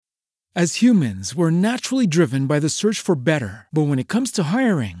As humans, we're naturally driven by the search for better. But when it comes to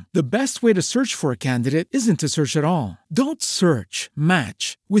hiring, the best way to search for a candidate isn't to search at all. Don't search,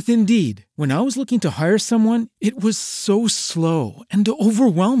 match with Indeed. When I was looking to hire someone, it was so slow and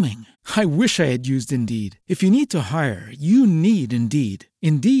overwhelming. I wish I had used Indeed. If you need to hire, you need Indeed.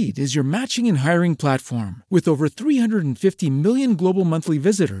 Indeed is your matching and hiring platform with over 350 million global monthly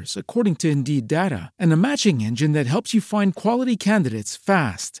visitors, according to Indeed data, and a matching engine that helps you find quality candidates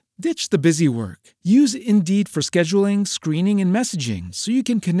fast. Ditch the busy work. Use Indeed for scheduling, screening, and messaging so you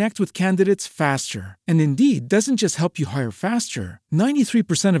can connect with candidates faster. And Indeed doesn't just help you hire faster.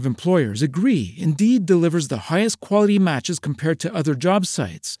 93% of employers agree Indeed delivers the highest quality matches compared to other job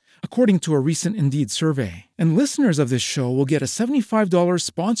sites, according to a recent Indeed survey. And listeners of this show will get a $75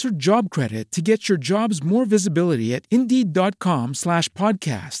 sponsored job credit to get your jobs more visibility at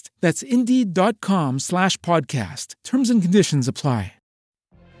Indeed.com/podcast. That's Indeed.com/podcast. Terms and conditions apply.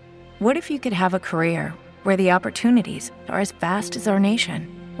 What if you could have a career where the opportunities are as vast as our nation,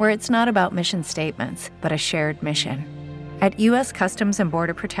 where it's not about mission statements, but a shared mission? At U.S. Customs and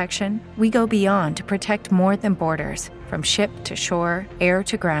Border Protection, we go beyond to protect more than borders. From ship to shore, air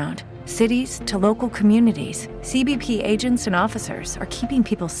to ground, cities to local communities, CBP agents and officers are keeping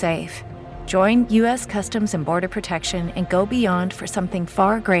people safe. Join U.S. Customs and Border Protection and go beyond for something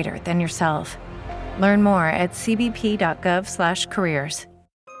far greater than yourself. Learn more at cbp.gov/careers.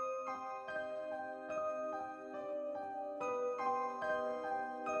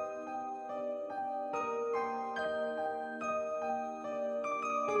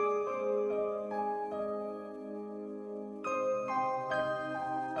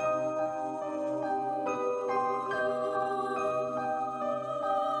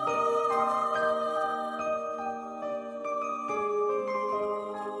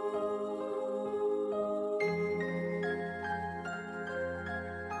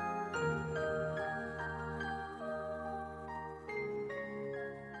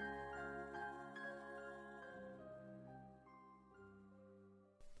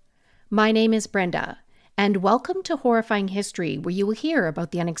 My name is Brenda, and welcome to Horrifying History, where you will hear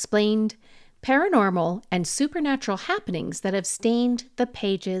about the unexplained, paranormal, and supernatural happenings that have stained the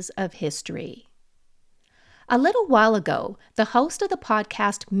pages of history. A little while ago, the host of the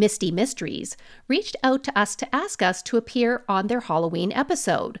podcast Misty Mysteries reached out to us to ask us to appear on their Halloween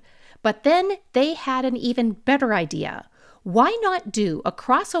episode, but then they had an even better idea. Why not do a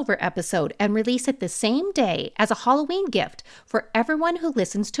crossover episode and release it the same day as a Halloween gift for everyone who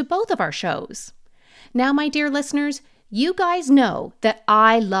listens to both of our shows? Now, my dear listeners, you guys know that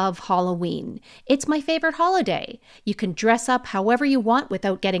I love Halloween. It's my favorite holiday. You can dress up however you want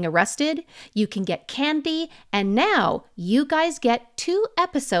without getting arrested. You can get candy. And now you guys get 2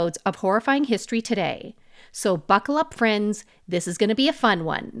 episodes of Horrifying History today. So buckle up, friends. This is going to be a fun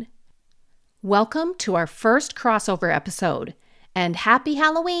one. Welcome to our first crossover episode, and happy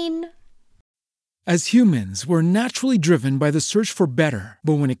Halloween! As humans, we're naturally driven by the search for better.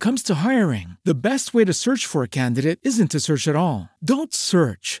 But when it comes to hiring, the best way to search for a candidate isn't to search at all. Don't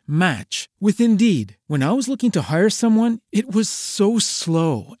search, match with Indeed. When I was looking to hire someone, it was so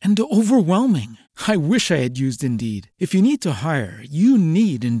slow and overwhelming. I wish I had used Indeed. If you need to hire, you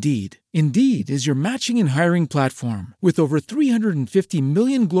need Indeed. Indeed is your matching and hiring platform with over 350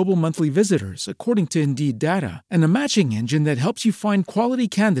 million global monthly visitors, according to Indeed data, and a matching engine that helps you find quality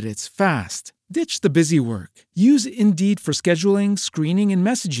candidates fast. Ditch the busy work. Use Indeed for scheduling, screening, and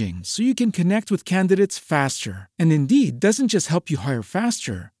messaging so you can connect with candidates faster. And Indeed doesn't just help you hire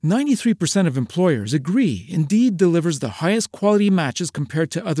faster. 93% of employers agree Indeed delivers the highest quality matches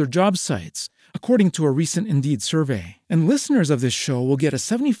compared to other job sites, according to a recent Indeed survey. And listeners of this show will get a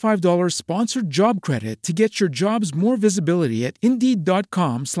 $75 sponsored job credit to get your jobs more visibility at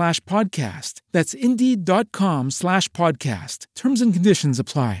Indeed.com/podcast. That's Indeed.com/podcast. Terms and conditions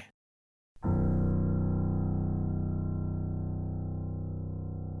apply.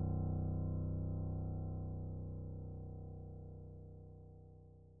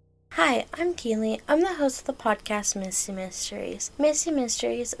 Hi, I'm Keely. I'm the host of the podcast Misty Mysteries. Misty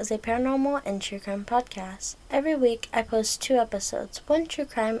Mysteries is a paranormal and true crime podcast. Every week, I post 2 episodes, 1 true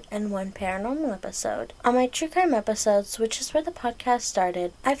crime and 1 paranormal episode. On my true crime episodes, which is where the podcast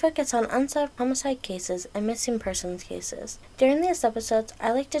started, I focus on unsolved homicide cases and missing persons cases. During these episodes,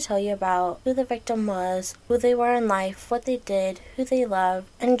 I like to tell you about who the victim was, who they were in life, what they did, who they loved,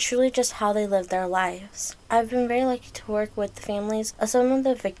 and truly just how they lived their lives. I've been very lucky to work with the families of some of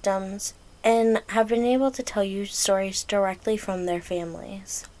the victims and have been able to tell you stories directly from their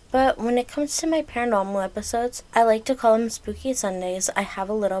families. But when it comes to my paranormal episodes, I like to call them Spooky Sundays. I have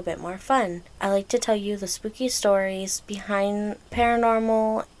a little bit more fun. I like to tell you the spooky stories behind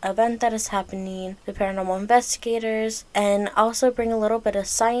paranormal event that is happening, the paranormal investigators, and also bring a little bit of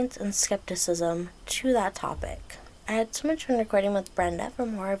science and skepticism to that topic. I had so much fun recording with Brenda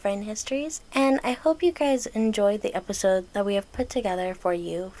from Horrifying Histories, and I hope you guys enjoyed the episode that we have put together for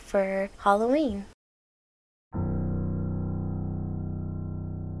you for Halloween.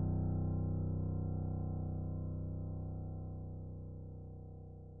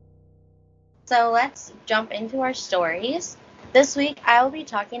 So let's jump into our stories. This week I will be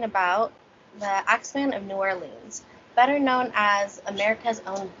talking about the Axeman of New Orleans, better known as America's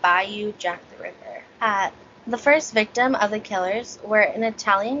own Bayou Jack the Ripper. The first victim of the killers were an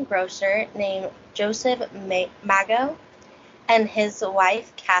Italian grocer named Joseph Mago and his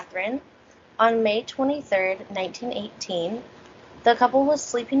wife Catherine. On May 23, 1918, the couple was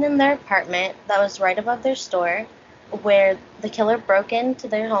sleeping in their apartment that was right above their store, where the killer broke into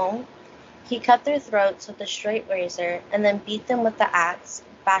their home. He cut their throats with a straight razor and then beat them with the axe,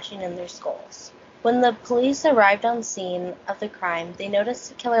 bashing in their skulls. When the police arrived on scene of the crime, they noticed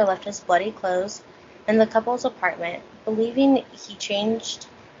the killer left his bloody clothes in the couple's apartment, believing he changed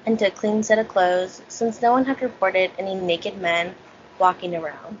into a clean set of clothes since no one had reported any naked men walking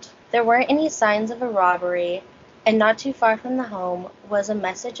around. There weren't any signs of a robbery, and not too far from the home was a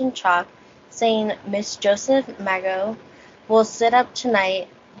message in chalk saying, "Miss Joseph Mago will sit up tonight.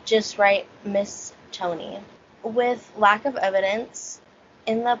 Just write Miss Tony." With lack of evidence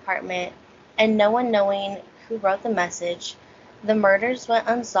in the apartment and no one knowing who wrote the message, the murders went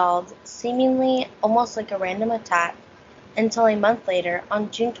unsolved, seemingly almost like a random attack, until a month later,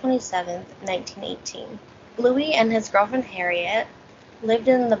 on June 27, 1918. Louis and his girlfriend Harriet lived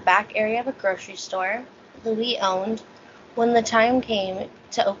in the back area of a grocery store Louis owned. When the time came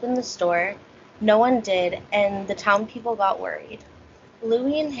to open the store, no one did, and the town people got worried.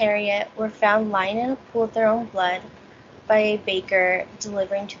 Louis and Harriet were found lying in a pool of their own blood by a baker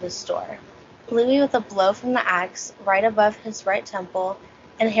delivering to the store. Louis with a blow from the axe right above his right temple,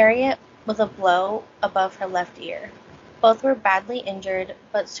 and Harriet with a blow above her left ear. Both were badly injured,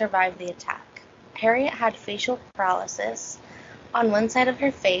 but survived the attack. Harriet had facial paralysis on one side of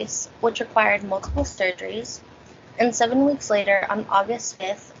her face, which required multiple surgeries, and 7 weeks later, on August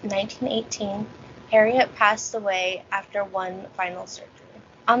 5th, 1918, Harriet passed away after one final surgery.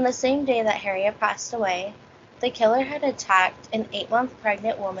 On the same day that Harriet passed away, the killer had attacked an 8-month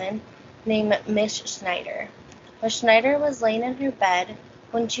pregnant woman named Miss Schneider. Miss Schneider was laying in her bed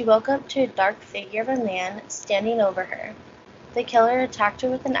when she woke up to a dark figure of a man standing over her. The killer attacked her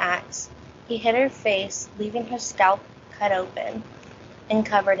with an axe. He hit her face, leaving her scalp cut open and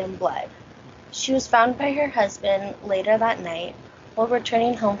covered in blood. She was found by her husband later that night while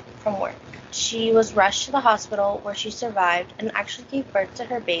returning home from work. She was rushed to the hospital where she survived and actually gave birth to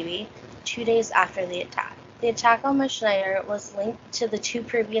her baby 2 days after the attack. The attack on Miss Schneider was linked to the 2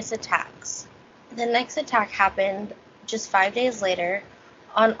 previous attacks. The next attack happened just 5 days later,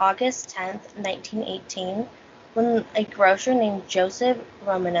 on August 10, 1918, when a grocer named Joseph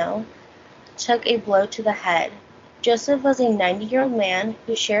Romano took a blow to the head. Joseph was a 90-year-old man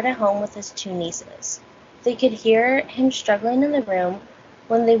who shared a home with his 2 nieces. They could hear him struggling in the room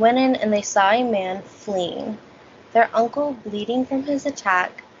when they went in and they saw a man fleeing. Their uncle, bleeding from his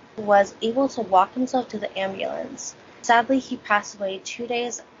attack, was able to walk himself to the ambulance. Sadly, he passed away 2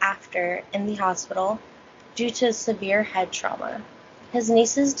 days after in the hospital due to severe head trauma. His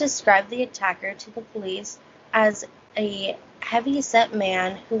nieces described the attacker to the police as a heavy-set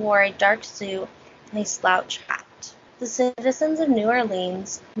man who wore a dark suit and a slouch hat. The citizens of New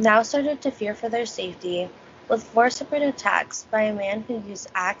Orleans now started to fear for their safety, with 4 separate attacks by a man who used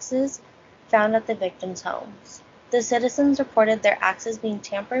axes found at the victims' homes. The citizens reported their axes being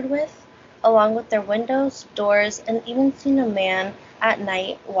tampered with, along with their windows, doors, and even seen a man at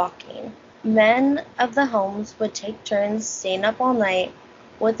night walking. Men of the homes would take turns staying up all night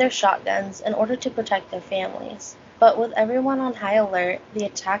with their shotguns in order to protect their families. But with everyone on high alert, the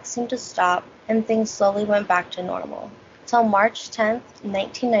attacks seemed to stop and things slowly went back to normal. Till March 10,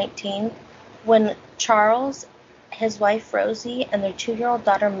 1919, when Charles, his wife Rosie, and their 2-year-old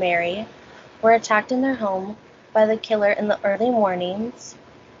daughter Mary were attacked in their home by the killer in the early mornings.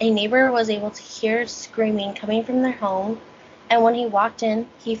 A neighbor was able to hear screaming coming from their home, and when he walked in,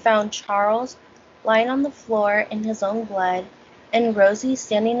 he found Charles lying on the floor in his own blood, and Rosie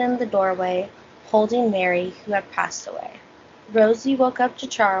standing in the doorway holding Mary, who had passed away. Rosie woke up to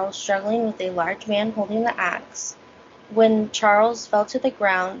Charles struggling with a large man holding the axe. When Charles fell to the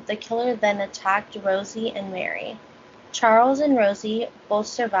ground, the killer then attacked Rosie and Mary. Charles and Rosie both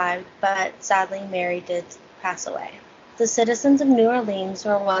survived, but sadly Mary did pass away. The citizens of New Orleans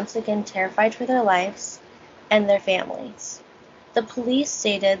were once again terrified for their lives and their families. The police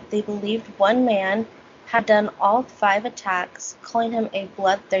stated they believed one man had done all 5 attacks, calling him a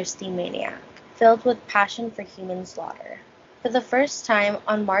bloodthirsty maniac, filled with passion for human slaughter. For the first time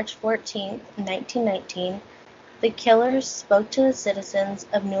on March 14, 1919, the killers spoke to the citizens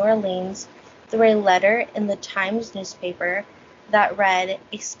of New Orleans through a letter in the Times newspaper that read,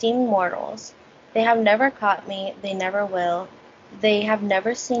 "Esteemed mortals, they have never caught me, they never will. They have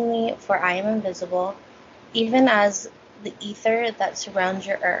never seen me, for I am invisible, even as the ether that surrounds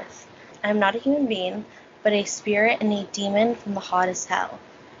your earth. I am not a human being, but a spirit and a demon from the hottest hell.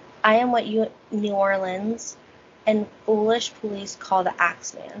 I am what you New Orleans and foolish police call the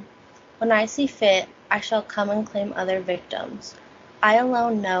Axeman. When I see fit, I shall come and claim other victims. I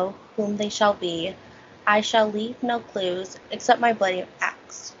alone know whom they shall be. I shall leave no clues except my bloody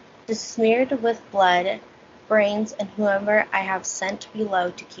axe, besmeared with blood, brains, and whoever I have sent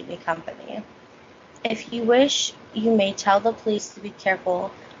below to keep me company. If you wish, you may tell the police to be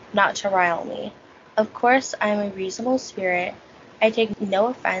careful not to rile me. Of course, I am a reasonable spirit. I take no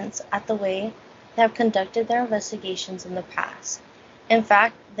offense at the way they have conducted their investigations in the past. In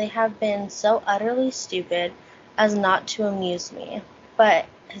fact, they have been so utterly stupid as not to amuse me. But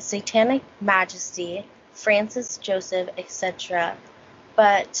His Satanic Majesty, Francis Joseph, etc.,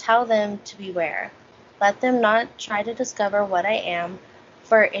 but tell them to beware. Let them not try to discover what I am,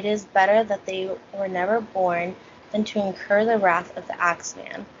 for it is better that they were never born than to incur the wrath of the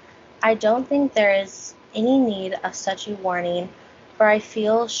Axeman. I don't think there is any need of such a warning, for I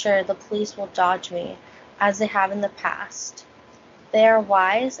feel sure the police will dodge me, as they have in the past. They are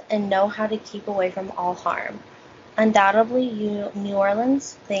wise and know how to keep away from all harm. Undoubtedly, you New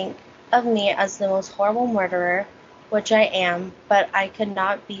Orleans think of me as the most horrible murderer, which I am, but I could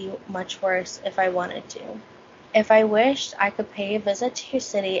not be much worse if I wanted to. If I wished, I could pay a visit to your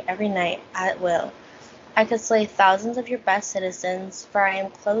city every night at will. I could slay thousands of your best citizens, for I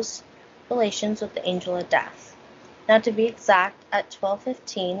am close relations with the angel of death. Now, to be exact, at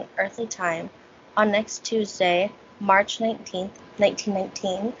 12:15 earthly time, on next Tuesday, March 19th,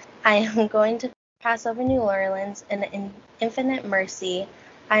 1919, I am going to pass over New Orleans, and in infinite mercy,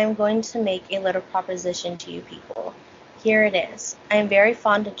 I am going to make a little proposition to you people. Here it is. I am very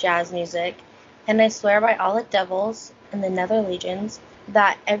fond of jazz music, and I swear by all the devils and the nether legions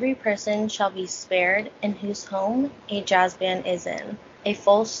that every person shall be spared in whose home a jazz band is in a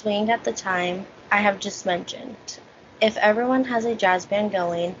full swing at the time I have just mentioned. If everyone has a jazz band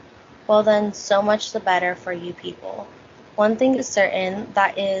going, well then so much the better for you people. One thing is certain,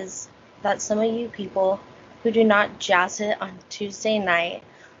 that is that some of you people who do not jazz it on Tuesday night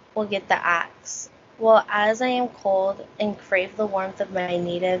will get the axe. Well, as I am cold and crave the warmth of my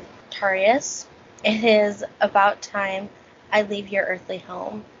native Tarius, it is about time I leave your earthly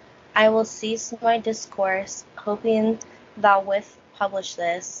home. I will cease my discourse, hoping thou wilt publish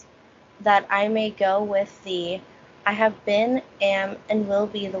this, that I may go with thee. I have been, am, and will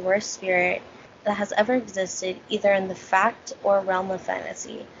be the worst spirit that has ever existed, either in the fact or realm of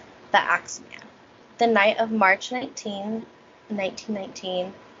fantasy, the Axeman. The night of March 19,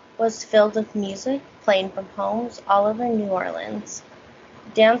 1919, was filled with music playing from homes all over New Orleans.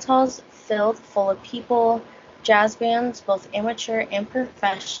 Dance halls filled full of people, jazz bands, both amateur and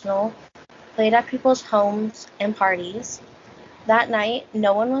professional, played at people's homes and parties. That night,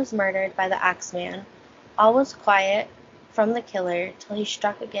 no one was murdered by the Axeman. All was quiet from the killer till he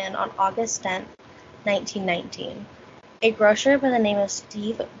struck again on August 10, 1919. A grocer by the name of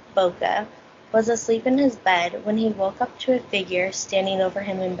Steve Boca was asleep in his bed when he woke up to a figure standing over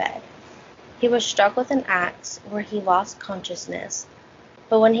him in bed. He was struck with an axe, where he lost consciousness,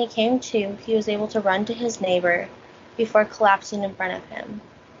 but when he came to, he was able to run to his neighbor before collapsing in front of him.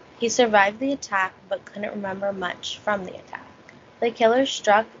 He survived the attack, but couldn't remember much from the attack. The killer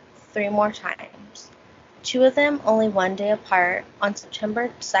struck 3 more times, 2 of them only 1 day apart. On September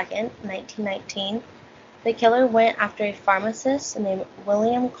 2nd, 1919, the killer went after a pharmacist named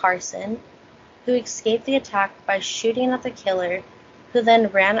William Carson, who escaped the attack by shooting at the killer, who then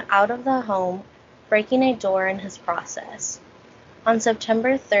ran out of the home, breaking a door in his process. On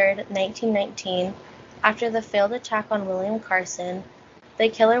September 3rd, 1919, after the failed attack on William Carson, the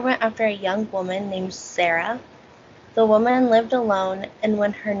killer went after a young woman named Sarah. The woman lived alone, and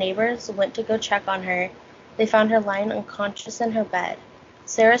when her neighbors went to go check on her, they found her lying unconscious in her bed.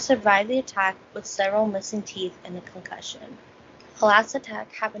 Sarah survived the attack with several missing teeth and a concussion. The last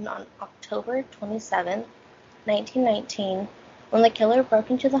attack happened on October 27, 1919, when the killer broke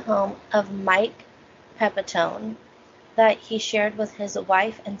into the home of Mike Pepitone. that he shared with his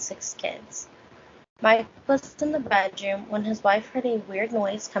wife and 6 kids. Mike was in the bedroom when his wife heard a weird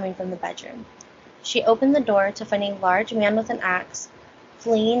noise coming from the bedroom. She opened the door to find a large man with an axe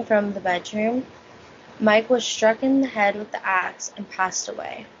fleeing from the bedroom. Mike was struck in the head with the axe and passed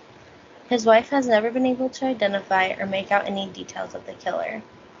away. His wife has never been able to identify or make out any details of the killer.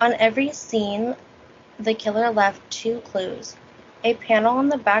 On every scene, the killer left 2 clues: a panel on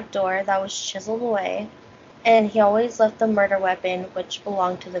the back door that was chiseled away, and he always left the murder weapon, which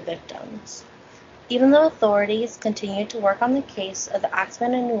belonged to the victims. Even though authorities continued to work on the case of the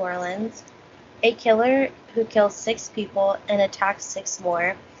Axeman in New Orleans, a killer who killed 6 people and attacked 6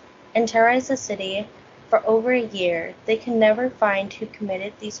 more, and terrorized the city for over a year, they could never find who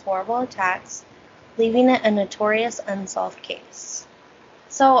committed these horrible attacks, leaving it a notorious unsolved case.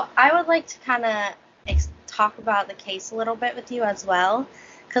 So I would like to kind of talk about the case a little bit with you as well,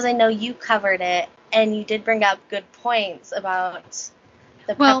 because I know you covered it, and you did bring up good points about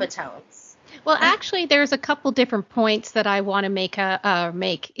the Pepitones. Well, actually, there's a couple different points that I want to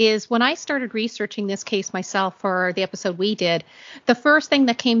make. Is when I started researching this case myself for the episode we did, the first thing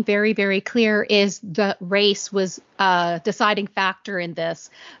that came very, very clear is the race was a deciding factor in this.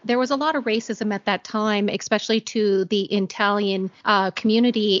 There was a lot of racism at that time, especially to the Italian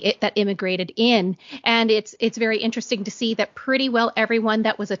community that immigrated in. And it's very interesting to see that pretty well everyone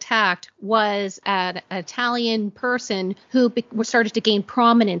that was attacked was an Italian person who started to gain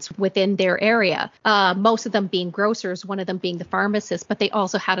prominence within their area, most of them being grocers, one of them being the pharmacist, but they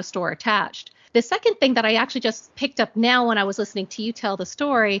also had a store attached. The second thing that I actually just picked up now when I was listening to you tell the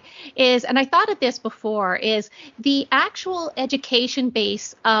story is, and I thought of this before, is the actual education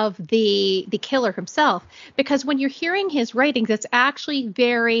base of the killer himself. Because when you're hearing his writings, it's actually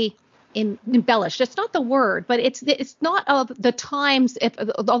very embellished. It's not the word, but it's not of the times. If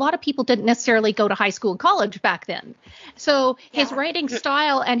a lot of people didn't necessarily go to high school and college back then, so his writing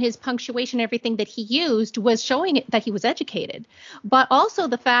style and his punctuation, everything that he used was showing it that he was educated. But also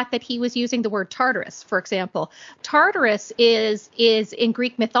the fact that he was using the word Tartarus, for example. Tartarus is in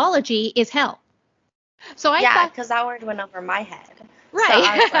Greek mythology is hell. So I thought, because that word went over my head. Right. So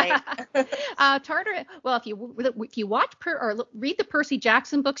I was like, Tartarus. Well, if you watch or read the Percy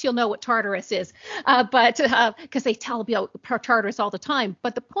Jackson books, you'll know what Tartarus is. But because they tell about Tartarus all the time.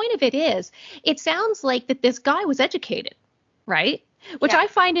 But the point of it is, it sounds like that this guy was educated, right? Which I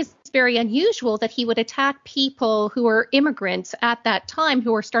find is very unusual, that he would attack people who were immigrants at that time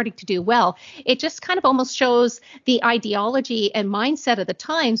who were starting to do well. It just kind of almost shows the ideology and mindset of the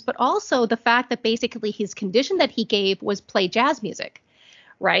times, but also the fact that basically his condition that he gave was play jazz music,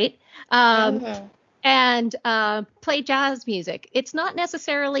 right? And play jazz music. It's not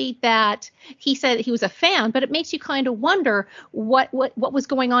necessarily that he said he was a fan, but it makes you kind of wonder what was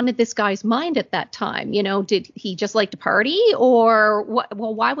going on in this guy's mind at that time. You know, did he just like to party, or what?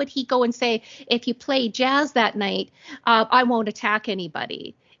 Well, why would he go and say, if you play jazz that night, I won't attack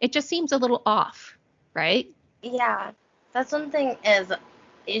anybody? It just seems a little off, right? Yeah, that's one thing is,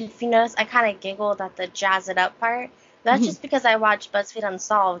 if you notice, I kind of giggled at the jazz it up part. That's just because I watched BuzzFeed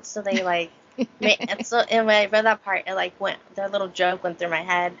Unsolved, so they like. And so, and when I read that part, it like their little joke went through my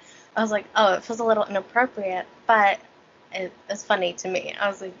head. I was like, oh, it feels a little inappropriate, but it's funny to me. I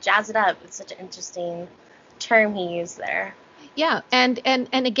was like, jazz it up. It's such an interesting term he used there. Yeah, and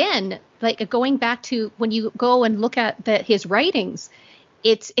again, like going back to when you go and look at his writings,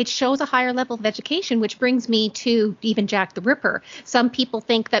 it shows a higher level of education, which brings me to even Jack the Ripper. Some people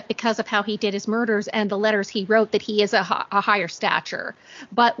think that because of how he did his murders and the letters he wrote, that he is a higher stature.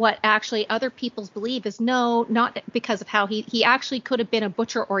 But what actually other people believe is no, not because of how he actually could have been a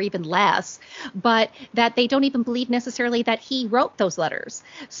butcher or even less, but that they don't even believe necessarily that he wrote those letters.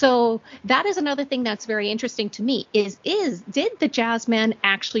 So that is another thing that's very interesting to me is did the Jazzman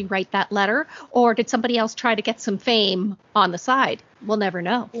actually write that letter, or did somebody else try to get some fame on the side? We'll never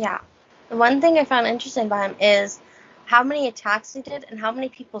know. Yeah. The one thing I found interesting about him is how many attacks he did and how many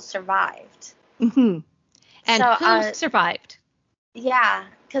people survived. Mm-hmm. And so, who survived? Yeah,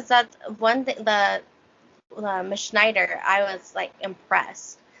 because that's one thing. The Miss Schneider, I was like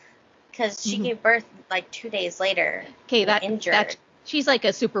impressed because she gave birth like 2 days later. Okay, injured. She's like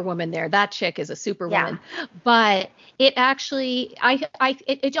a superwoman there. That chick is a superwoman. Yeah. But it actually,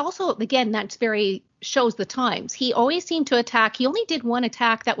 it also, again, that's very shows the times. He always seemed to attack. He only did one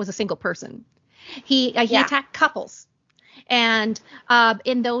attack that was a single person. He attacked couples. And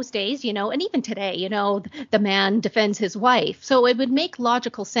in those days, you know, and even today, you know, the man defends his wife. So it would make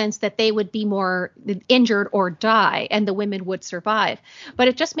logical sense that they would be more injured or die and the women would survive. But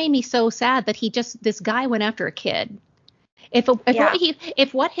it just made me so sad that this guy went after a kid.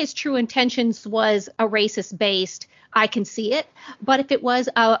 If what his true intentions was a racist based, I can see it. But if it was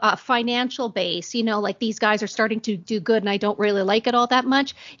a financial base, like these guys are starting to do good and I don't really like it all that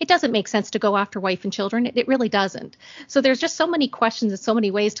much, it doesn't make sense to go after wife and children. It really doesn't. So there's just so many questions and so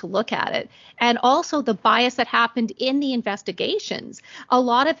many ways to look at it. And also the bias that happened in the investigations. A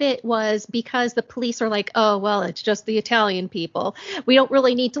lot of it was because the police are like, oh, well, it's just the Italian people. We don't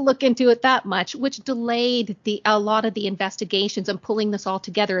really need to look into it that much, which delayed a lot of the investigations and pulling this all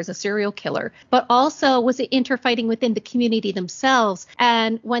together as a serial killer. But also was it interfighting within the community themselves.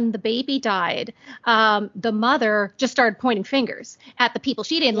 And when the baby died, the mother just started pointing fingers at the people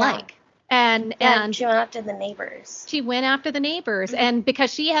she didn't like. And she went after the neighbors. She went after the neighbors. And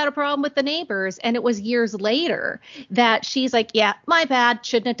because she had a problem with the neighbors, and it was years later that she's like, yeah, my bad,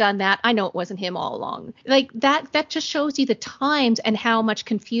 shouldn't have done that. I know it wasn't him all along. Like that just shows you the times and how much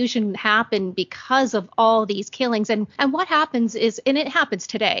confusion happened because of all these killings. And what happens is, and it happens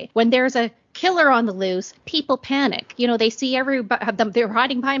today, when there's a killer on the loose, people panic. They see they're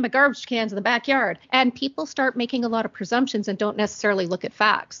hiding behind my garbage cans in the backyard, and people start making a lot of presumptions and don't necessarily look at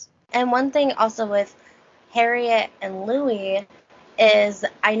facts. And one thing also with Harriet and Louis is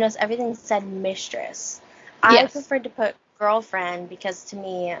I noticed everything said mistress. I preferred to put girlfriend because to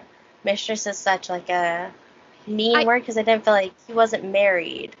me, mistress is such like a mean word because I didn't feel like he wasn't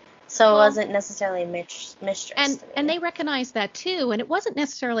married. So it wasn't necessarily mistress. And they recognized that too. And it wasn't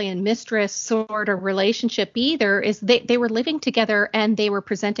necessarily a mistress sort of relationship either. Is they were living together and they were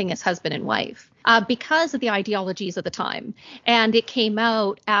presenting as husband and wife because of the ideologies of the time. And it came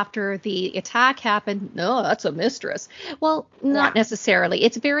out after the attack happened. No, that's a mistress. Well, not necessarily.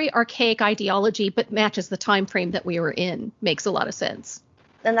 It's very archaic ideology, but matches the time frame that we were in. Makes a lot of sense.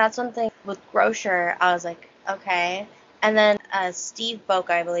 And that's one thing with Grocer. I was like, okay. And then Steve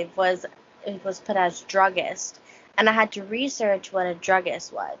Boca, I believe, was put as druggist. And I had to research what a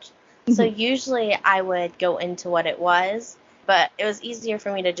druggist was. Mm-hmm. So usually I would go into what it was, but it was easier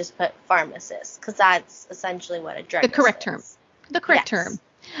for me to just put pharmacist because that's essentially what a druggist is. The correct term.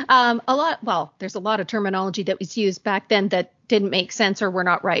 There's a lot of terminology that was used back then that didn't make sense or were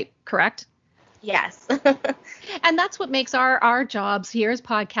not right, correct? Yes. And that's what makes our jobs here as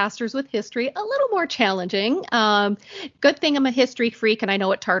podcasters with history a little more challenging. Good thing I'm a history freak and I know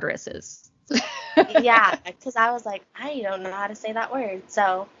what Tartarus is. Yeah, because I was like, I don't know how to say that word.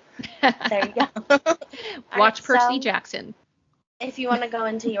 So there you go. Watch Percy Jackson. If you want to go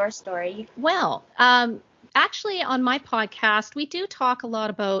into your story. Well, actually on my podcast, we do talk a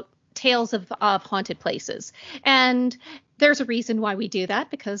lot about tales of haunted places. And there's a reason why we do that,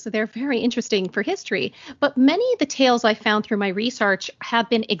 because they're very interesting for history. But many of the tales I found through my research have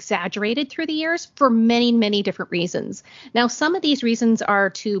been exaggerated through the years for many, many different reasons. Now, some of these reasons are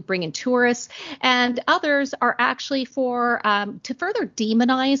to bring in tourists, and others are actually for to further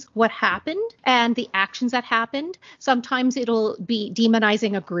demonize what happened and the actions that happened. Sometimes it'll be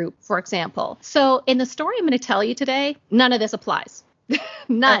demonizing a group, for example. So in the story I'm going to tell you today, none of this applies.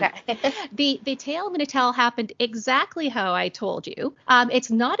 None. Okay. The tale I'm going to tell happened exactly how I told you. It's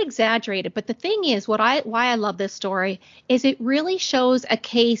not exaggerated, but the thing is, why I love this story is it really shows a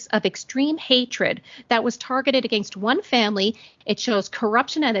case of extreme hatred that was targeted against one family. It shows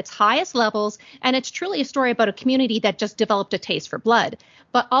corruption at its highest levels, and it's truly a story about a community that just developed a taste for blood.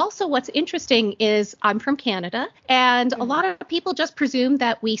 But also what's interesting is I'm from Canada, and a lot of people just presume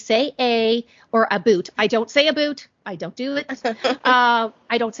that we say a or a boot. I don't say a boot. I don't do it.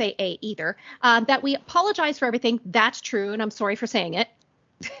 I don't say a either. That we apologize for everything. That's true, and I'm sorry for saying it.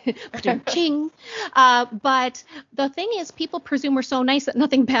 Ching. But the thing is, people presume we're so nice that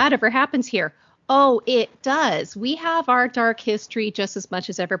nothing bad ever happens here. Oh, it does. We have our dark history just as much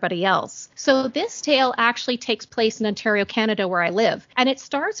as everybody else. So this tale actually takes place in Ontario, Canada, where I live. And it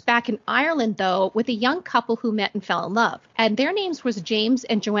starts back in Ireland, though, with a young couple who met and fell in love. And their names was James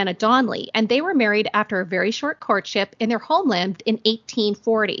and Joanna Donnelly. And they were married after a very short courtship in their homeland in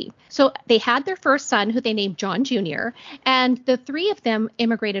 1840. So they had their first son, who they named John Jr., and the three of them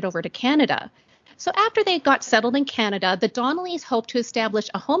immigrated over to Canada. So after they got settled in Canada, the Donnellys hoped to establish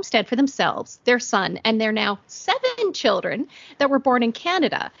a homestead for themselves, their son, and their now 7 children that were born in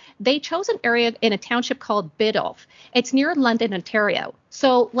Canada. They chose an area in a township called Biddulph. It's near London, Ontario.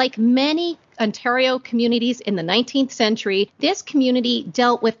 So like many Ontario communities in the 19th century, this community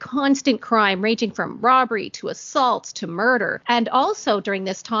dealt with constant crime, ranging from robbery to assaults to murder. And also during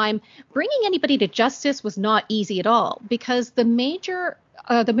this time, bringing anybody to justice was not easy at all, because the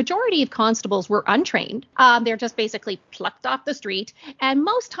majority of constables were untrained. They're just basically plucked off the street. And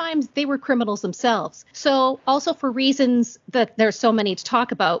most times they were criminals themselves. So also for reasons that there's so many to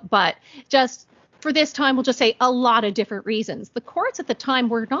talk about, but just for this time, we'll just say a lot of different reasons. The courts at the time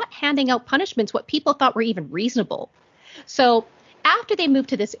were not handing out punishments what people thought were even reasonable. So after they moved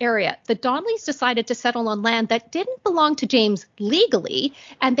to this area, the Donnellys decided to settle on land that didn't belong to James legally,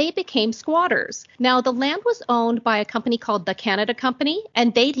 and they became squatters. Now, the land was owned by a company called the Canada Company,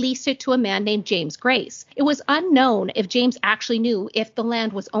 and they leased it to a man named James Grace. It was unknown if James actually knew if the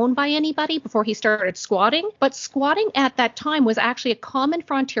land was owned by anybody before he started squatting, but squatting at that time was actually a common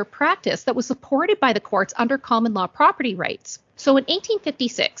frontier practice that was supported by the courts under common law property rights. So in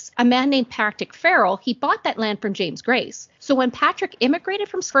 1856, a man named Patrick Farrell, he bought that land from James Grace. So when Patrick immigrated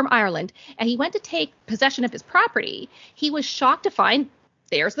from Ireland and he went to take possession of his property, he was shocked to find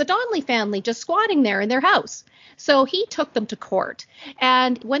there's the Donnelly family just squatting there in their house. So he took them to court.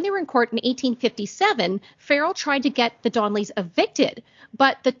 And when they were in court in 1857, Farrell tried to get the Donnellys evicted.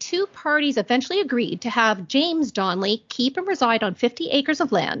 But the two parties eventually agreed to have James Donnelly keep and reside on 50 acres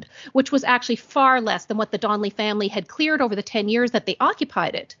of land, which was actually far less than what the Donnelly family had cleared over the 10 years that they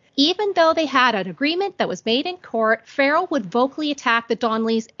occupied it. Even though they had an agreement that was made in court, Farrell would vocally attack the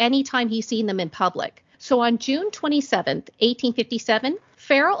Donnellys anytime he seen them in public. So on June 27th, 1857,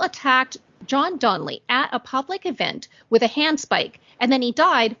 Farrell attacked John Donnelly at a public event with a handspike, and then he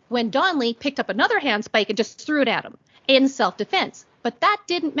died when Donnelly picked up another handspike and just threw it at him in self-defense. But that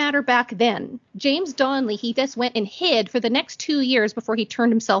didn't matter back then. James Donnelly, he just went and hid for the next 2 years before he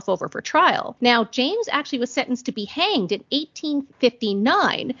turned himself over for trial. Now, James actually was sentenced to be hanged in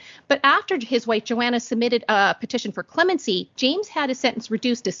 1859, but after his wife Joanna submitted a petition for clemency, James had his sentence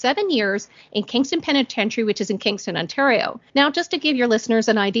reduced to 7 years in Kingston Penitentiary, which is in Kingston, Ontario. Now, just to give your listeners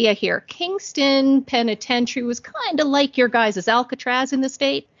an idea here, Kingston Penitentiary was kind of like your guys' Alcatraz in the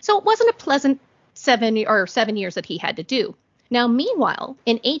state, so it wasn't a pleasant 7 years that he had to do. Now, meanwhile,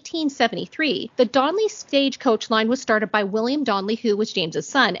 in 1873, the Donnelly stagecoach line was started by William Donnelly, who was James's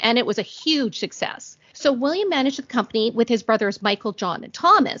son, and it was a huge success. So William managed the company with his brothers Michael, John, and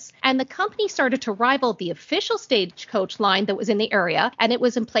Thomas, and the company started to rival the official stagecoach line that was in the area, and it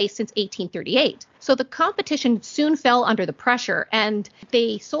was in place since 1838. So the competition soon fell under the pressure, and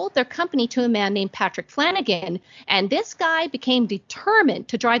they sold their company to a man named Patrick Flanagan, and this guy became determined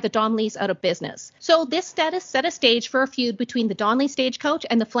to drive the Donnellys out of business. So this status set a stage for a feud between the Donnelly stagecoach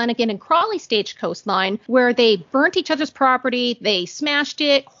and the Flanagan and Crawley stagecoach line, where they burnt each other's property, they smashed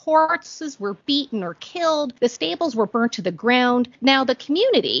it, horses were beaten or killed, the stables were burnt to the ground. Now the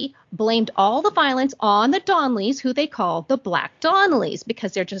community blamed all the violence on the Donnellys, who they called the Black Donnellys,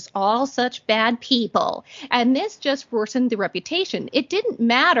 because they're just all such bad people. And this just worsened the reputation. It didn't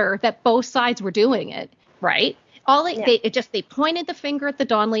matter that both sides were doing it, right? They pointed the finger at the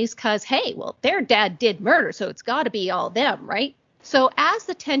Donnellys because, hey, well, their dad did murder, so it's got to be all them, right? So as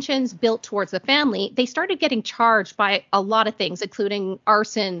the tensions built towards the family, they started getting charged by a lot of things, including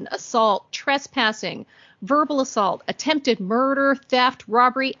arson, assault, trespassing, verbal assault, attempted murder, theft,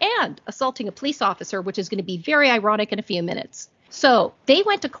 robbery, and assaulting a police officer, which is going to be very ironic in a few minutes. So they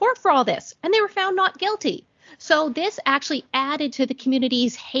went to court for all this, and they were found not guilty. So this actually added to the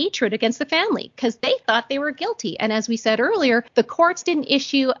community's hatred against the family because they thought they were guilty. And as we said earlier, the courts didn't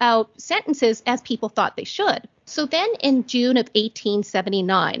issue out sentences as people thought they should. So then in June of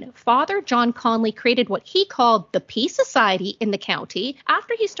 1879, Father John Conley created what he called the Peace Society in the county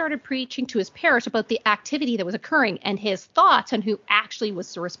after he started preaching to his parish about the activity that was occurring and his thoughts on who actually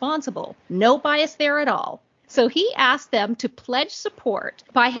was responsible. No bias there at all. So he asked them to pledge support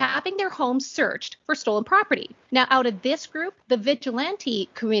by having their homes searched for stolen property. Now, out of this group, the vigilante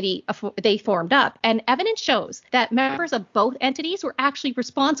committee, they formed up, and evidence shows that members of both entities were actually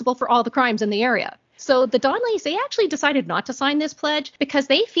responsible for all the crimes in the area. So the Donnellys, they actually decided not to sign this pledge because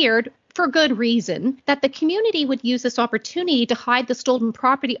they feared, for good reason, that the community would use this opportunity to hide the stolen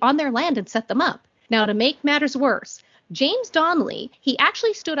property on their land and set them up. Now, to make matters worse, James Donnelly, he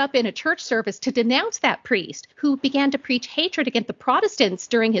actually stood up in a church service to denounce that priest who began to preach hatred against the Protestants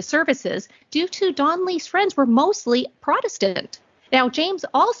during his services due to Donnelly's friends were mostly Protestant. Now, James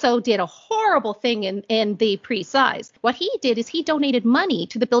also did a horrible thing in the priest's eyes. What he did is he donated money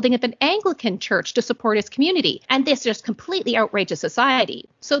to the building of an Anglican church to support his community, and this just completely outrageous society.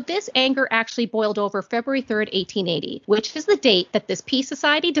 So this anger actually boiled over February 3rd, 1880, which is the date that this Peace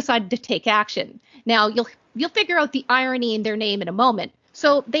Society decided to take action. Now, you'll figure out the irony in their name in a moment.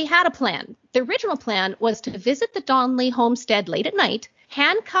 So they had a plan. The original plan was to visit the Donnelly homestead late at night,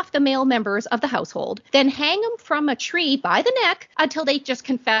 handcuff the male members of the household, then hang them from a tree by the neck until they just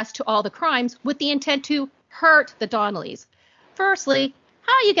confessed to all the crimes with the intent to hurt the Donnellys. Firstly,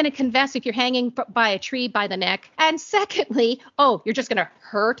 how are you going to confess if you're hanging by a tree by the neck? And secondly, you're just going to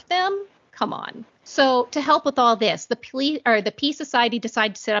hurt them? Come on. So to help with all this, the Peace Society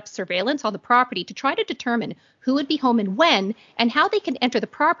decided to set up surveillance on the property to try to determine who would be home and when, and how they can enter the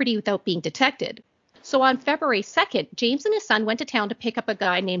property without being detected. So on February 2nd, James and his son went to town to pick up a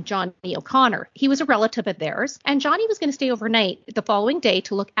guy named Johnny O'Connor. He was a relative of theirs, and Johnny was going to stay overnight the following day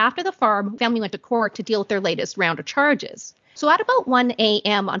to look after the farm. The family went to court to deal with their latest round of charges. So at about 1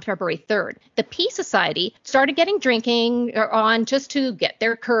 a.m. on February 3rd, the Peace Society started getting drinking on just to get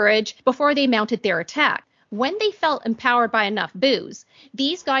their courage before they mounted their attack. When they felt empowered by enough booze,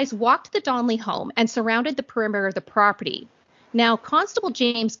 these guys walked to the Donnelly home and surrounded the perimeter of the property. Now, Constable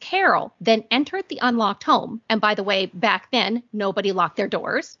James Carroll then entered the unlocked home. And by the way, back then, nobody locked their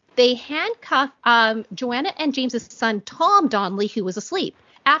doors. They handcuffed Joanna and James's son, Tom Donnelly, who was asleep.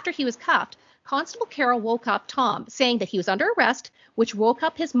 After he was cuffed, Constable Carroll woke up Tom, saying that he was under arrest, which woke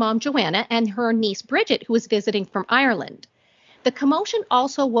up his mom, Joanna, and her niece, Bridget, who was visiting from Ireland. The commotion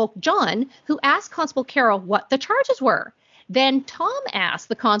also woke John, who asked Constable Carroll what the charges were. Then Tom asked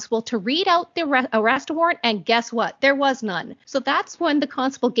the constable to read out the arrest warrant, and guess what? There was none. So that's when the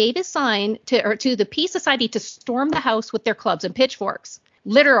constable gave his sign to the Peace Society to storm the house with their clubs and pitchforks.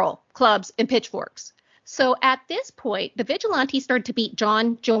 Literal clubs and pitchforks. So at this point, the vigilantes started to beat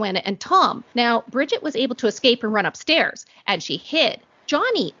John, Joanna, and Tom. Now, Bridget was able to escape and run upstairs, and she hid.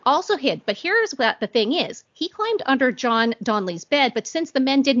 Johnny also hid, but here's what the thing is. He climbed under John Donnelly's bed, but since the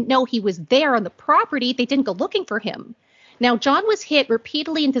men didn't know he was there on the property, they didn't go looking for him. Now, John was hit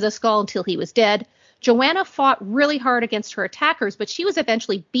repeatedly into the skull until he was dead. Joanna fought really hard against her attackers, but she was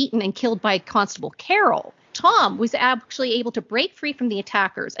eventually beaten and killed by Constable Carroll. Tom was actually able to break free from the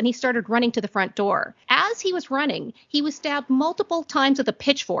attackers, and he started running to the front door. As he was running, he was stabbed multiple times with a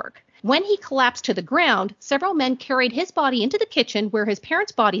pitchfork. When he collapsed to the ground, several men carried his body into the kitchen where his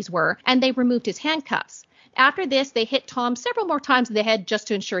parents' bodies were, and they removed his handcuffs. After this, they hit Tom several more times in the head just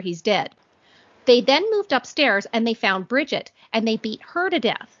to ensure he's dead. They then moved upstairs and they found Bridget, and they beat her to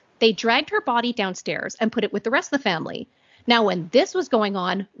death. They dragged her body downstairs and put it with the rest of the family. Now, when this was going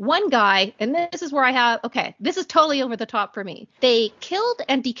on, one guy, and this is where this is totally over the top for me. They killed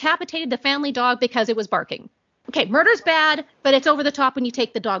and decapitated the family dog because it was barking. Okay, murder's bad, but it's over the top when you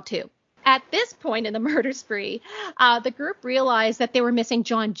take the dog too. At this point in the murder spree, the group realized that they were missing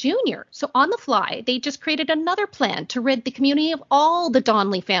John Jr. So on the fly, they just created another plan to rid the community of all the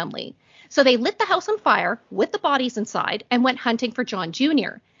Donnelly family. So they lit the house on fire with the bodies inside and went hunting for John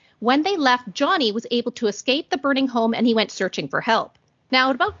Jr. When they left, Johnny was able to escape the burning home and he went searching for help. Now,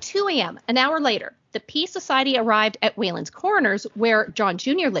 at about 2 a.m., an hour later, the Peace Society arrived at Wayland's Corners where John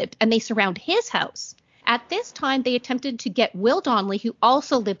Jr. lived, and they surrounded his house. At this time, they attempted to get Will Donnelly, who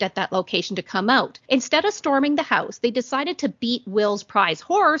also lived at that location, to come out. Instead of storming the house, they decided to beat Will's prize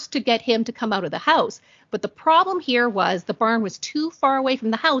horse to get him to come out of the house. But the problem here was the barn was too far away from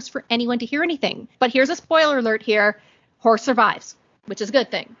the house for anyone to hear anything. But here's a spoiler alert here. Horse survives, which is a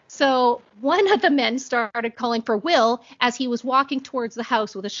good thing. So one of the men started calling for Will as he was walking towards the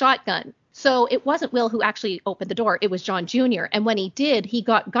house with a shotgun. So it wasn't Will who actually opened the door. It was John Jr. And when he did, he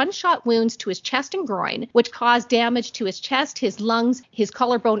got gunshot wounds to his chest and groin, which caused damage to his chest, his lungs, his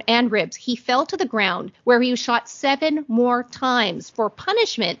collarbone, and ribs. He fell to the ground where he was shot 7 more times for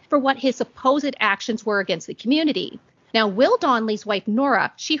punishment for what his supposed actions were against the community. Now, Will Donnelly's wife,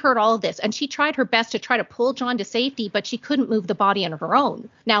 Nora, she heard all of this, and she tried her best to try to pull John to safety, but she couldn't move the body on her own.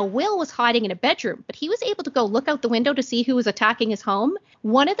 Now, Will was hiding in a bedroom, but he was able to go look out the window to see who was attacking his home.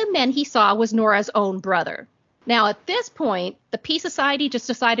 One of the men he saw was Nora's own brother. Now, at this point, the Peace Society just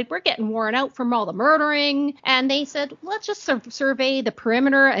decided we're getting worn out from all the murdering, and they said, let's just survey the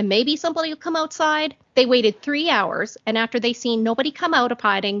perimeter and maybe somebody will come outside. They waited 3 hours, and after they seen nobody come out of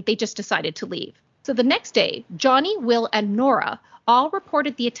hiding, they just decided to leave. So the next day, Johnny, Will, and Nora all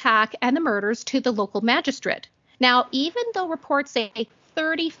reported the attack and the murders to the local magistrate. Now, even though reports say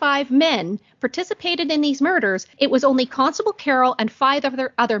 35 men participated in these murders, it was only Constable Carroll and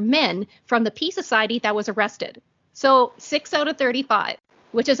 5 other men from the Peace Society that was arrested. So 6 out of 35,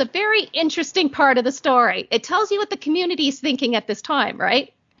 which is a very interesting part of the story. It tells you what the community is thinking at this time,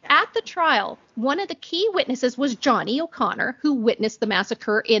 right? At the trial, one of the key witnesses was Johnny O'Connor, who witnessed the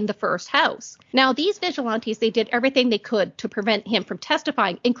massacre in the first house. Now, these vigilantes, they did everything they could to prevent him from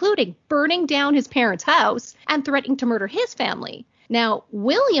testifying, including burning down his parents' house and threatening to murder his family. Now,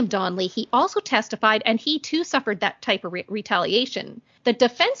 William Donnelly, he also testified, and he too suffered that type of retaliation. The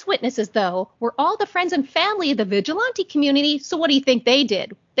defense witnesses, though, were all the friends and family of the vigilante community, so what do you think they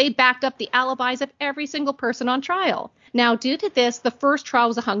did? They backed up the alibis of every single person on trial. Now, due to this, the first trial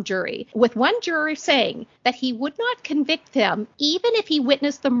was a hung jury, with one juror saying that he would not convict them even if he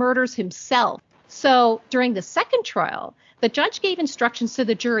witnessed the murders himself. So during the second trial, the judge gave instructions to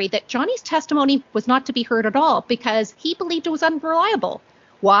the jury that Johnny's testimony was not to be heard at all because he believed it was unreliable.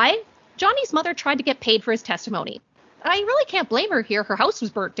 Why? Johnny's mother tried to get paid for his testimony. I really can't blame her here. Her house was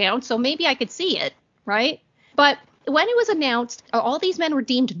burnt down, so maybe I could see it, right? But when it was announced all these men were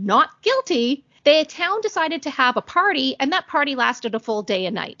deemed not guilty, the town decided to have a party, and that party lasted a full day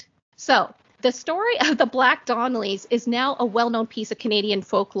and night. So the story of the Black Donnellys is now a well-known piece of Canadian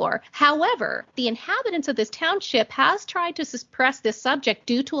folklore. However, the inhabitants of this township has tried to suppress this subject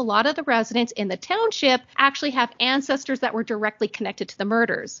due to a lot of the residents in the township actually have ancestors that were directly connected to the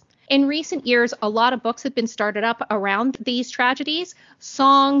murders. In recent years, a lot of books have been started up around these tragedies.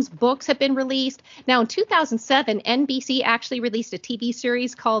 Songs, books have been released. Now, in 2007, NBC actually released a TV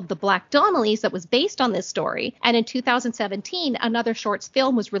series called The Black Donnellys that was based on this story. And in 2017, another short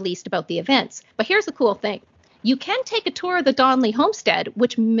film was released about the events. But here's the cool thing. You can take a tour of the Donnelly homestead,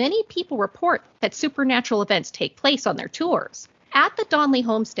 which many people report that supernatural events take place on their tours. At the Donnelly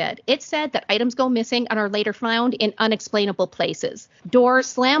homestead, it's said that items go missing and are later found in unexplainable places. Doors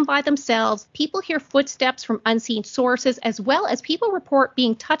slam by themselves, people hear footsteps from unseen sources, as well as people report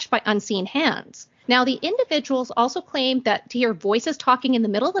being touched by unseen hands. Now, the individuals also claim that to hear voices talking in the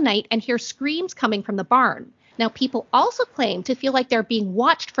middle of the night and hear screams coming from the barn. Now, people also claim to feel like they're being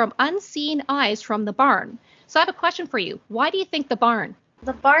watched from unseen eyes from the barn. So I have a question for you. Why do you think the barn?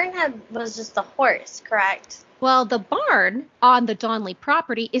 The barn was just a horse, correct? Well, the barn on the Donnelly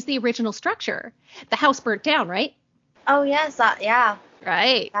property is the original structure. The house burnt down, right? Oh, yes. Yeah.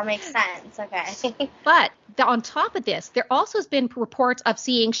 Right. That makes sense. Okay. But on top of this, there also has been reports of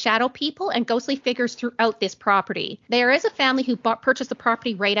seeing shadow people and ghostly figures throughout this property. There is a family who purchased the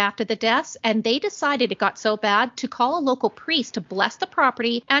property right after the deaths, and they decided it got so bad to call a local priest to bless the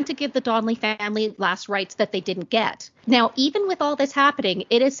property and to give the Donnelly family last rites that they didn't get. Now, even with all this happening,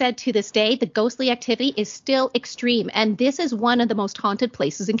 it is said to this day the ghostly activity is still extreme, and this is one of the most haunted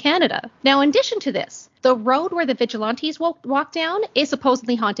places in Canada. Now, in addition to this, the road where the vigilantes walk down is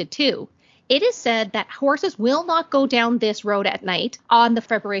supposedly haunted too. It is said that horses will not go down this road at night on the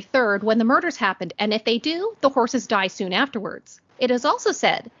February 3rd when the murders happened, and if they do, the horses die soon afterwards. It is also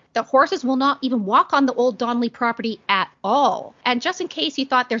said that horses will not even walk on the old Donnelly property at all. And just in case you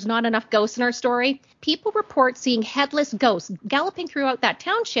thought there's not enough ghosts in our story, people report seeing headless ghosts galloping throughout that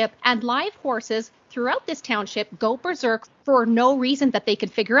township, and live horses throughout this township go berserk for no reason that they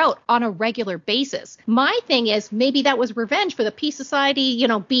could figure out on a regular basis. My thing is, maybe that was revenge for the Peace Society,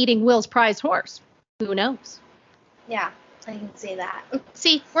 beating Will's prized horse. Who knows? Yeah, I can see that.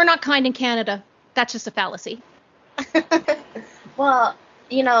 See, we're not kind in Canada. That's just a fallacy. Well,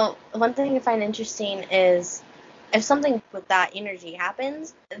 one thing I find interesting is if something with that energy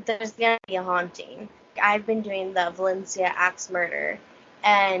happens, there's going to be a haunting. I've been doing the Valencia axe murder,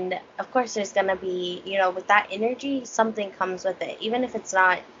 and of course there's going to be, with that energy, something comes with it. Even if it's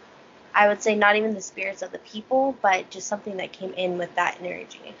not, I would say not even the spirits of the people, but just something that came in with that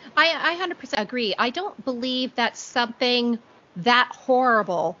energy. I 100% agree. I don't believe that something that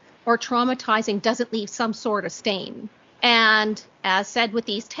horrible or traumatizing doesn't leave some sort of stain. And as said with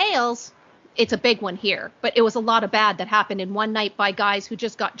these tales, it's a big one here. But it was a lot of bad that happened in one night by guys who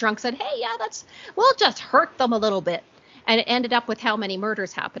just got drunk, said, hey, yeah, we'll just hurt them a little bit. And it ended up with how many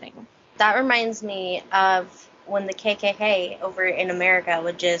murders happening. That reminds me of when the KKK over in America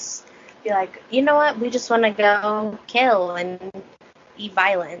would just be like, you know what, we just want to go kill and be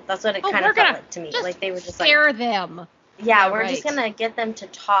violent. That's what it kind of felt like to me. Like they were just scare them. Yeah, we're just going to get them to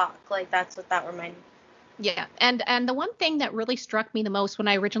talk. Like that's what that reminded me. Yeah. And the one thing that really struck me the most when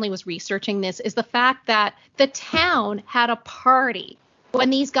I originally was researching this is the fact that the town had a party when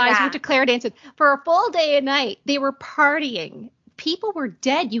these guys were declared innocent. For a full day and night, they were partying. People were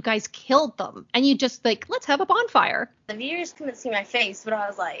dead. You guys killed them. And you just let's have a bonfire. The viewers couldn't see my face, but I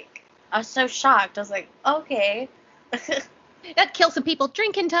was so shocked. I was like, okay. That killed some people.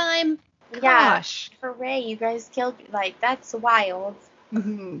 Drinking time. Yeah. Gosh. Hooray, you guys killed, that's wild.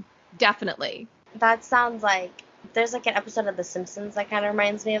 Mm-hmm. Definitely. That sounds like there's an episode of The Simpsons that kind of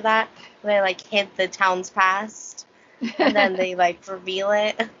reminds me of that. Where they hid the town's past and then they reveal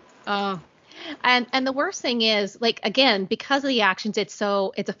it. Oh. And the worst thing is, again, because of the actions, it's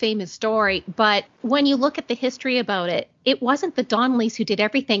a famous story. But when you look at the history about it, it wasn't the Donnellys who did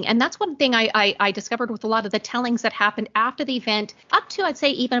everything. And that's one thing I discovered with a lot of the tellings that happened after the event, up to, I'd say,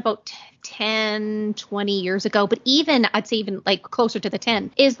 even about 10, 20 years ago. But even, I'd say even closer to the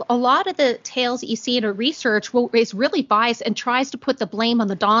 10, is a lot of the tales that you see in a research is really biased and tries to put the blame on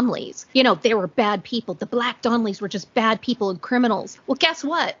the Donnellys. They were bad people. The Black Donnellys were just bad people and criminals. Well, guess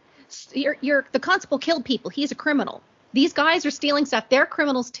what? The constable killed people. He's a criminal. These guys are stealing stuff. They're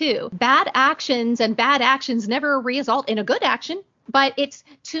criminals too. Bad actions never result in a good action. But it's,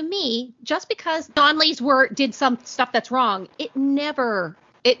 to me, just because Donnellys did some stuff that's wrong, it never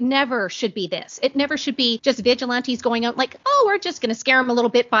should be this. It never should be just vigilantes going out like, oh, we're just going to scare them a little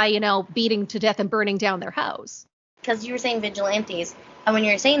bit by, beating to death and burning down their house. Because you were saying vigilantes, and when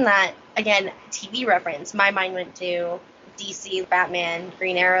you're saying that, again, TV reference, my mind went to DC, Batman,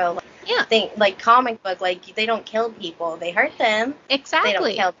 Green Arrow. Yeah. Like comic book, like they don't kill people, they hurt them. Exactly. They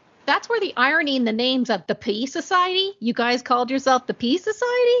don't kill. That's where the irony in the names of the Peace Society, you guys called yourself the Peace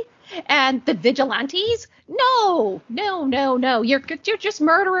Society, and the vigilantes. No. You're just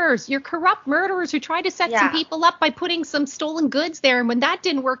murderers. You're corrupt murderers who tried to set some people up by putting some stolen goods there. And when that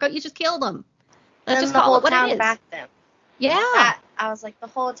didn't work out, you just killed them. Let's just call it what it is. Backed them. Yeah. I was like, the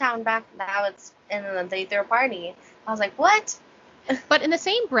whole town backed them. Now it's, and then they threw a party. I was like, what? But in the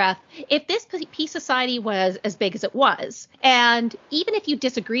same breath, if this Peace Society was as big as it was, and even if you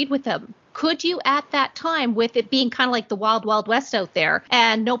disagreed with them, could you at that time, with it being kind of like the Wild Wild West out there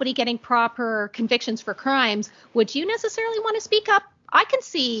and nobody getting proper convictions for crimes, would you necessarily want to speak up? I can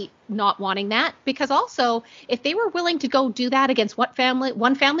see not wanting that, because also if they were willing to go do that against one family,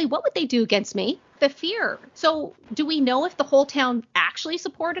 what would they do against me? The fear. So do we know if the whole town actually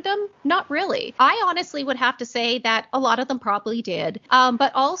supported them? Not really. I honestly would have to say that a lot of them probably did.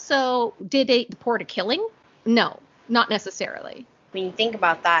 But also, did they report a killing? No, not necessarily. When you think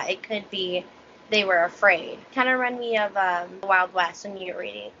about that, it could be they were afraid. Kind of remind me of the Wild West when you're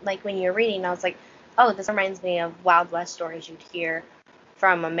reading. Like when you're reading, I was like, oh, this reminds me of Wild West stories you'd hear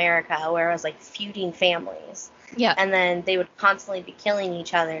from America, where it was like feuding families. Yeah. And then they would constantly be killing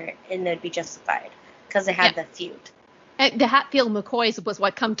each other, and they'd be justified because they had the feud. The Hatfield McCoys was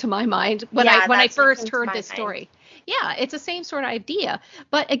what come to my mind when I first heard this story. Yeah, it's the same sort of idea.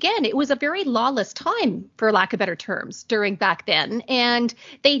 But again, it was a very lawless time, for lack of better terms, back then. And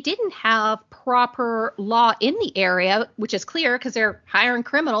they didn't have proper law in the area, which is clear because they're hiring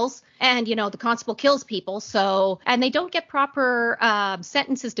criminals and, the constable kills people. So, and they don't get proper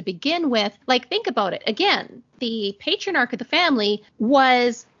sentences to begin with. Like, think about it. Again, the patriarch of the family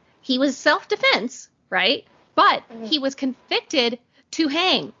was self-defense, right? But he was convicted to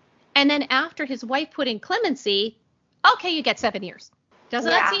hang. And then after his wife put in clemency, okay, you get 7 years. Doesn't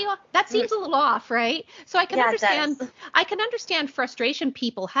that seem? That seems a little off, right? So I can understand. I can understand frustration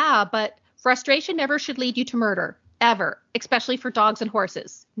people have, but frustration never should lead you to murder, ever, especially for dogs and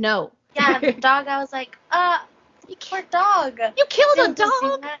horses. No. Yeah, the dog. I was like, poor dog. You killed a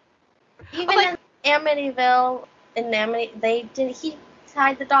dog. Even in Amityville, he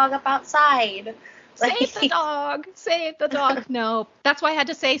tied the dog up outside. Save the dog. Save the dog. No. That's why I had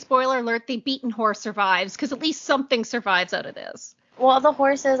to say, spoiler alert, the beaten horse survives, because at least something survives out of this. Well, the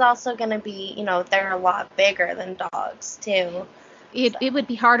horse is also going to be, they're a lot bigger than dogs, too. It would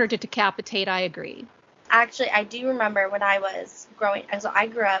be harder to decapitate, I agree. Actually, I do remember when I was growing, so I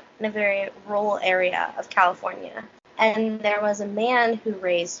grew up in a very rural area of California, and there was a man who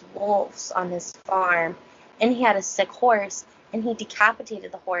raised wolves on his farm, and he had a sick horse, and he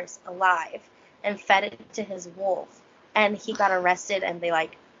decapitated the horse alive and fed it to his wolf, and he got arrested, and they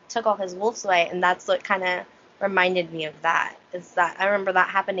took all his wolves away, and that's what kind of reminded me of that. Is that I remember that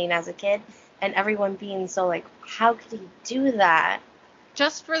happening as a kid, and everyone being so how could he do that?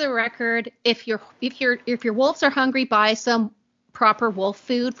 Just for the record, if your wolves are hungry, buy some proper wolf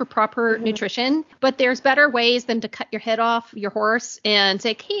food for proper nutrition. But there's better ways than to cut your head off your horse and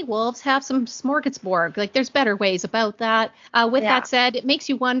say, hey, wolves, have some smorgasbord. There's better ways about that. With that said, it makes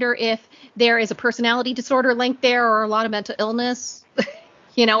you wonder if there is a personality disorder linked there or a lot of mental illness. Are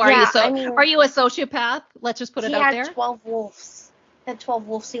you a sociopath? Let's just put it out there. He had 12 wolves. He had 12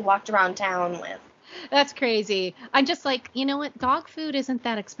 wolves he walked around town with. That's crazy. I'm just like, you know what? Dog food isn't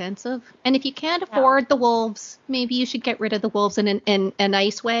that expensive. And if you can't afford the wolves, maybe you should get rid of the wolves in a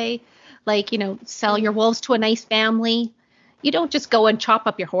nice way. Sell your wolves to a nice family. You don't just go and chop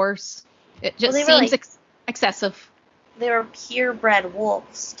up your horse. It just seems excessive. They were purebred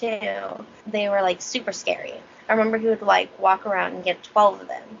wolves, too. They were, super scary. I remember he would, walk around and get 12 of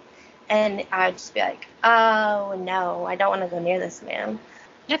them. And I'd just be like, oh, no, I don't want to go near this man.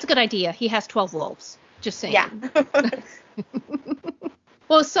 That's a good idea. He has 12 wolves. Just saying. Yeah.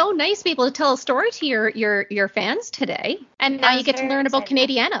 Well, it's so nice to be able to tell a story to your fans today. And now you get to learn about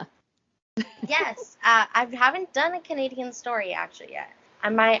Canadiana. Yes. I haven't done a Canadian story actually yet. I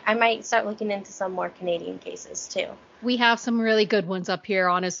might start looking into some more Canadian cases too. We have some really good ones up here.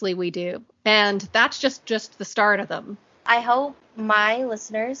 Honestly, we do. And that's just the start of them. I hope my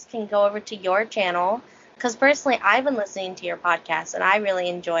listeners can go over to your channel, because personally I've been listening to your podcast and I really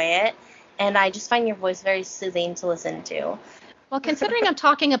enjoy it. and I just find your voice very soothing to listen to. Well, considering I'm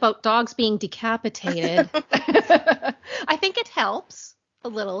talking about dogs being decapitated, I think it helps a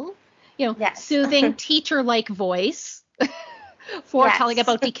little, Yes. soothing teacher-like voice for Yes. telling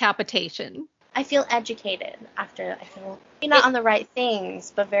about decapitation. I feel educated after. I feel not on the right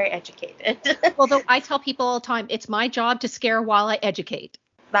things, but very educated. Although I tell people all the time, it's my job to scare while I educate.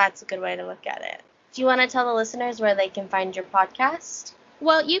 That's a good way to look at it. Do you want to tell the listeners where they can find your podcast?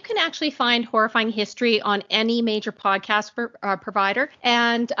 Well, you can actually find Horrifying History on any major podcast provider.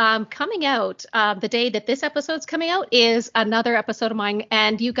 And coming out, the day that this episode's coming out is another episode of mine.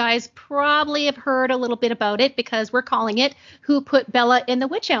 And you guys probably have heard a little bit about it because we're calling it Who Put Bella in the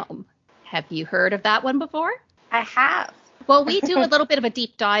Witch Elm. Have you heard of that one before? I have. Well, we do a little bit of a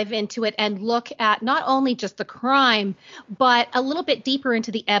deep dive into it and look at not only just the crime, but a little bit deeper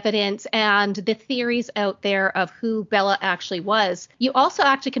into the evidence and the theories out there of who Bella actually was. You also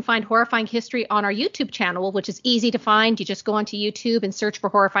actually can find Horrifying History on our YouTube channel, which is easy to find. You just go onto YouTube and search for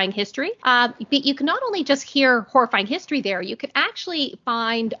Horrifying History. But you can not only just hear Horrifying History there, you can actually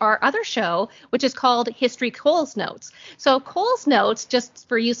find our other show, which is called History Cole's Notes. So Cole's Notes, just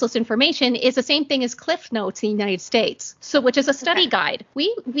for useless information, is the same thing as Cliff Notes in the United States. So which is a study guide.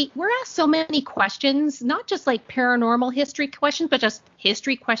 We're asked so many questions, not just like paranormal history questions, but just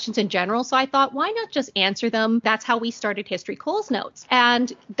history questions in general. So I thought, why not just answer them? That's how we started History Cole's Notes.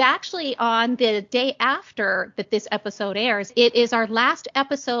 And actually on the day after that this episode airs, it is our last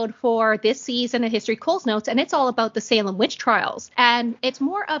episode for this season of History Cole's Notes, and it's all about the Salem witch trials. And it's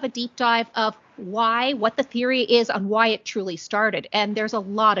more of a deep dive of what the theory is on why it truly started. And there's a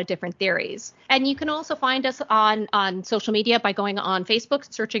lot of different theories. And you can also find us on social media by going on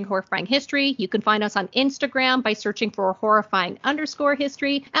Facebook, searching Horrifying History. You can find us on Instagram by searching for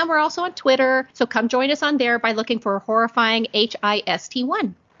Horrifying_History. And we're also on Twitter. So come join us on there by looking for Horrifying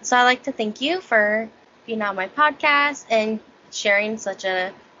HIST1. So I'd like to thank you for being on my podcast and sharing such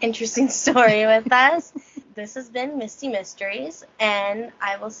a interesting story with us. This has been Misty Mysteries, and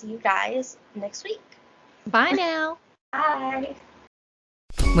I will see you guys next week. Bye now. Bye.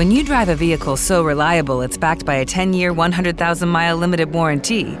 When you drive a vehicle so reliable it's backed by a 10-year, 100,000-mile limited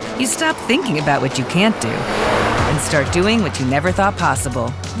warranty, you stop thinking about what you can't do and start doing what you never thought possible.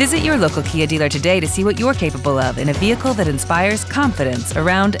 Visit your local Kia dealer today to see what you're capable of in a vehicle that inspires confidence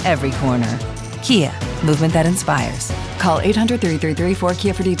around every corner. Kia, movement that inspires. Call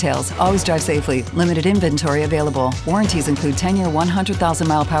 800-333-4KIA for details. Always drive safely. Limited inventory available. Warranties include 10-year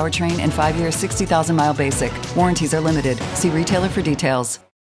 100,000-mile powertrain and 5-year 60,000-mile basic. Warranties are limited. See retailer for details.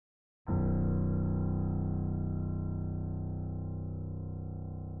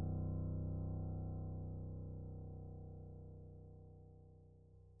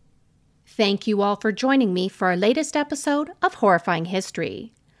 Thank you all for joining me for our latest episode of Horrifying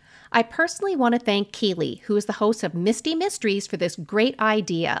History. I personally want to thank Keely, who is the host of Misty Mysteries, for this great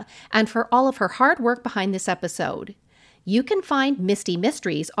idea and for all of her hard work behind this episode. You can find Misty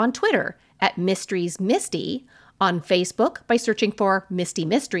Mysteries on Twitter at MysteriesMisty, on Facebook by searching for Misty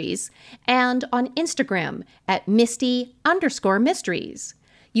Mysteries, and on Instagram at Misty_Mysteries.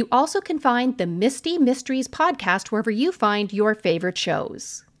 You also can find the Misty Mysteries podcast wherever you find your favorite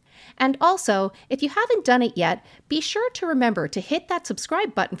shows. And also, if you haven't done it yet, be sure to remember to hit that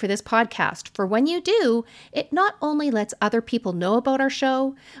subscribe button for this podcast, for when you do, it not only lets other people know about our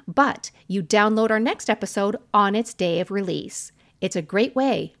show, but you download our next episode on its day of release. It's a great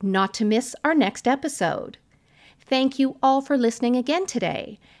way not to miss our next episode. Thank you all for listening again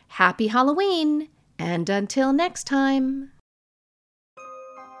today. Happy Halloween, and until next time.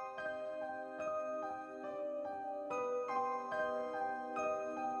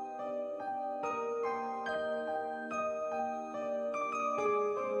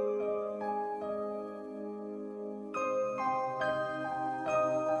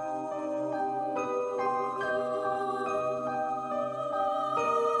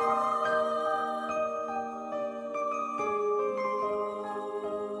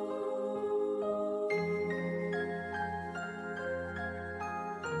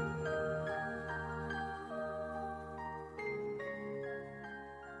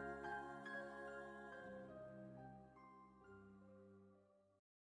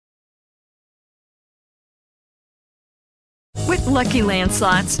 With Lucky Land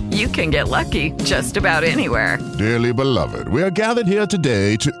Slots, you can get lucky just about anywhere. Dearly beloved, we are gathered here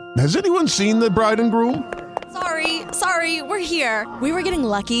today to... Has anyone seen the bride and groom? Sorry, we're here. We were getting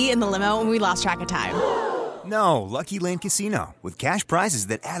lucky in the limo and we lost track of time. No, Lucky Land Casino, with cash prizes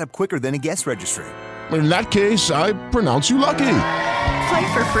that add up quicker than a guest registry. In that case, I pronounce you lucky.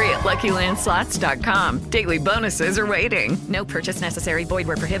 Play for free at LuckyLandSlots.com. Daily bonuses are waiting. No purchase necessary. Void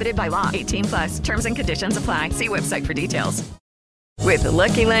where prohibited by law. 18 plus. Terms and conditions apply. See website for details. With the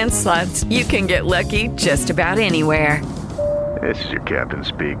Lucky Land Slots, you can get lucky just about anywhere. This is your captain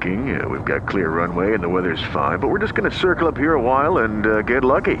speaking. We've got clear runway and the weather's fine, but we're just going to circle up here a while and get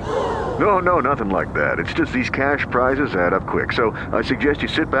lucky. No, nothing like that. It's just these cash prizes add up quick. So I suggest you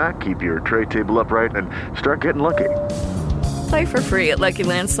sit back, keep your tray table upright, and start getting lucky. Play for free at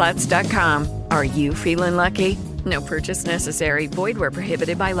LuckyLandSlots.com. Are you feeling lucky? No purchase necessary. Void where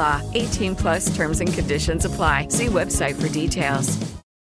prohibited by law. 18 plus terms and conditions apply. See website for details.